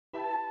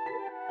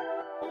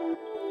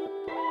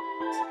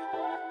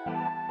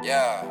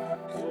Yeah.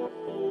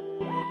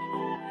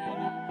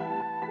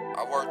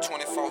 I work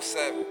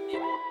 24/7.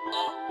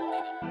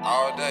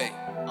 All day.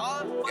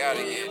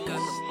 Gotta get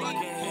this.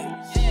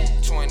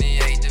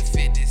 28 to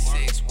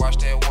 56. Watch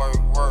that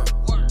work.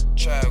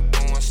 Trap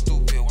going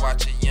stupid.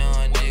 Watch a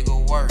young nigga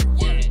work.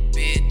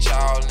 Bitch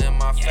all in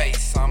my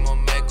face. I'ma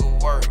make her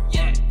work.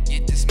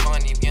 Get this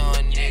money,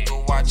 young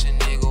nigga. Watch a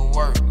nigga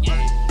work.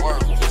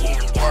 Work.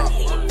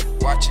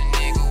 Watch a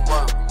nigga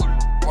work.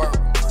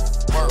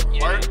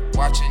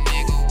 Watch a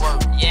nigga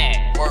work.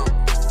 Work.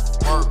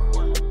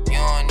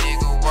 Young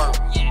nigga work.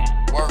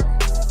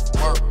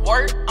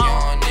 Work.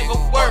 Young nigga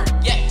work.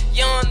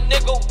 Young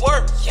nigga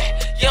work.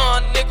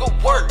 Young nigga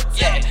work.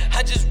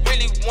 I just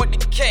really want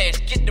the cash.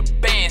 Get the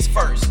bands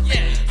first.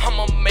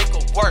 I'ma make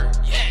her work.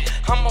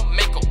 I'ma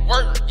make her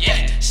work.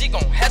 She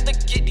gon' have to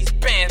get these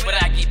bands, but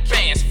I get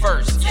bands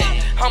first.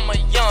 I'm a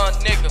young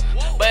nigga,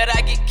 but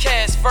I get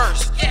cash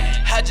first.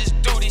 I just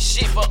do this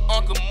shit for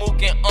Uncle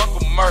Mook and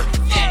Uncle Murph.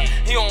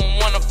 You don't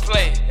wanna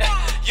play,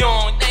 you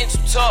don't ain't too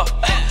tough.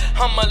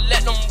 I'ma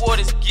let them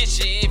waters get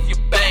you if you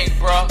bang,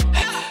 bro.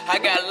 I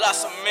got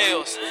lots of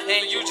meals,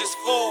 and you just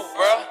fool,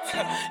 bro.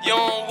 You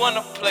don't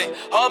wanna play,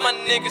 all my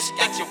niggas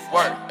got your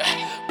work.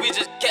 We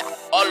just get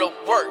all the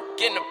work,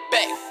 get in the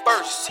back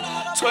first.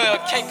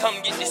 12 can't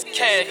come get this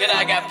cash, cause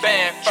I got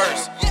banned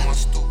first. Going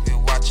stupid,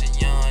 watch a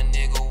young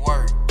nigga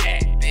work.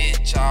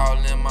 Bitch all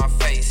in my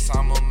face,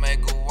 I'ma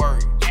make her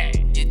work.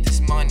 Get this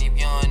money,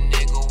 young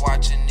nigga,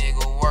 watch a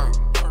nigga work.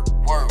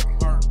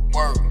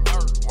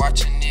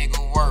 Watch a nigga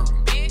work.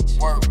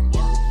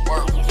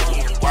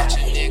 Watch a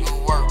nigga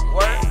work.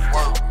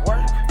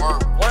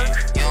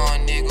 Young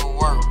nigga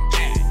work.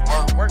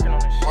 Working on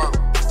this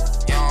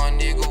shit. Young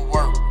nigga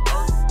work.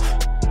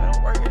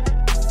 I'm working it.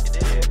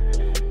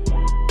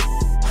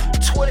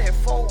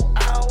 24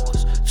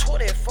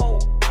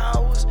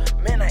 hours.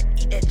 Man, I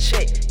eat that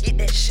check, eat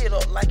that shit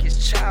up like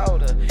it's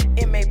chowder.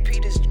 MAP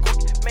this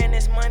quick, man,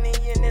 this money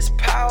and this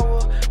power.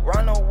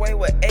 Run away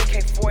with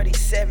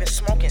AK-47,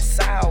 smoking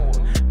sour.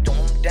 Do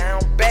 'em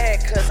down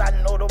bad, cause I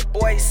know the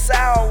boy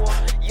sour.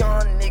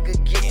 Young nigga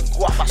getting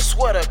guap, I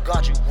swear to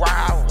God you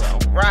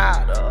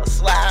rider,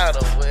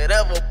 slider,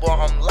 whatever, boy,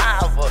 I'm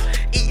lava.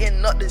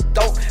 Eating up this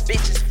dope,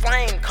 bitches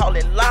flame, call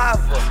it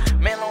lava.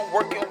 Man, I'm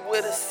working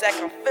with a sack,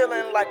 I'm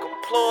feeling like a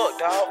plug,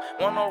 dog.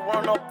 Wanna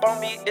run up on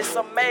me, it's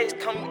a maze,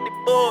 come with the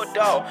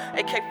bulldog.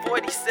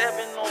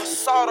 AK-47 on the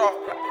sawed off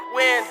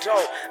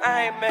window.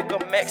 I ain't make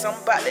a max,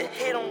 I'm about to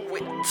hit him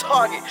with the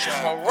target.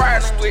 I'm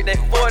riding with that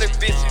 40,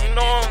 bitch, you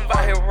know I'm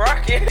about here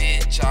rocking.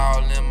 Bitch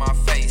all in my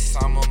face,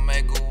 I'ma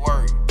make her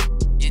work.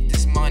 Get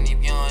this money,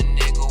 young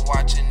nigga,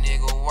 watch a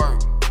nigga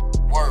work.